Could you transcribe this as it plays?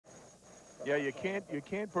Yeah, you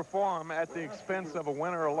can't perform at the expense of a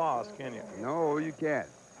win or a loss, can you? No, you can't.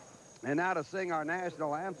 And now to sing our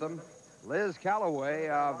national anthem, Liz Callaway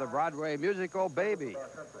of the Broadway musical Baby.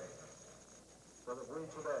 So that we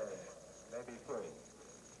today may be free.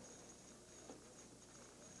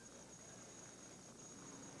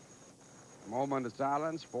 Moment of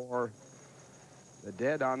silence for the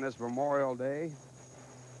dead on this Memorial Day.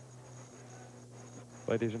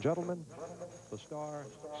 Ladies and gentlemen, the Star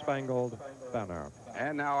Spangled Banner.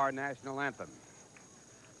 And now our national anthem.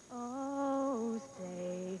 Oh,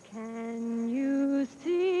 say, can you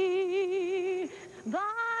see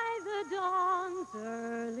by the dawn's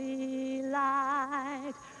early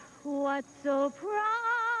light what so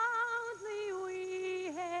proudly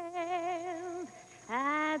we hailed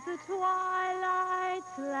at the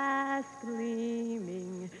twilight's last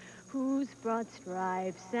gleaming, whose broad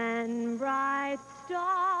stripes and bright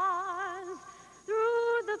stars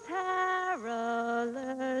through the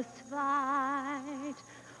perilous fight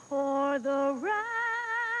o'er the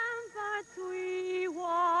ramparts we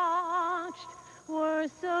watched were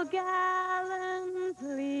so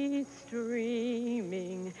gallantly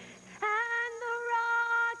streaming, and the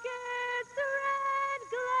rocket's red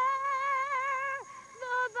glare,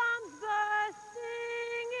 the bombs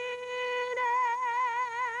bursting in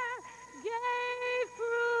air, gave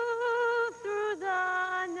proof through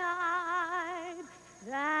the night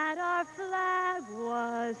that our flag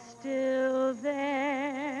was still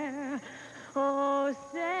there. Oh,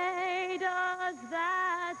 say, does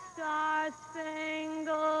that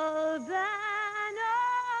star-spangled banner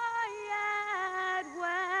yet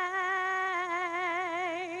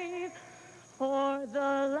wave o'er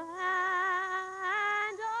the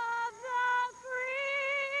land of the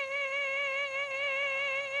free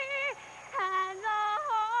and the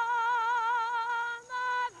home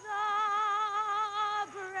of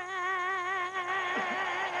the brave?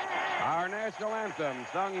 Our national anthem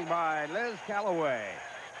sung by Liz Callaway.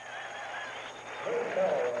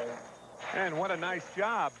 And what a nice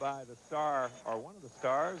job by the star, or one of the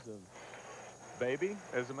stars of Baby.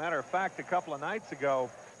 As a matter of fact, a couple of nights ago,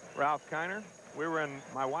 Ralph Kiner,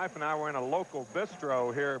 my wife and I were in a local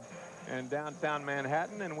bistro here in downtown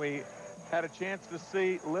Manhattan, and we had a chance to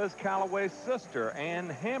see Liz Callaway's sister, Ann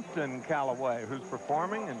Hampton Callaway, who's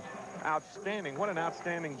performing, and outstanding. What an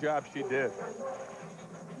outstanding job she did.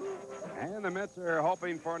 And the Mets are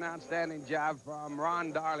hoping for an outstanding job from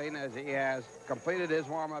Ron Darling as he has completed his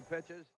warm-up pitches.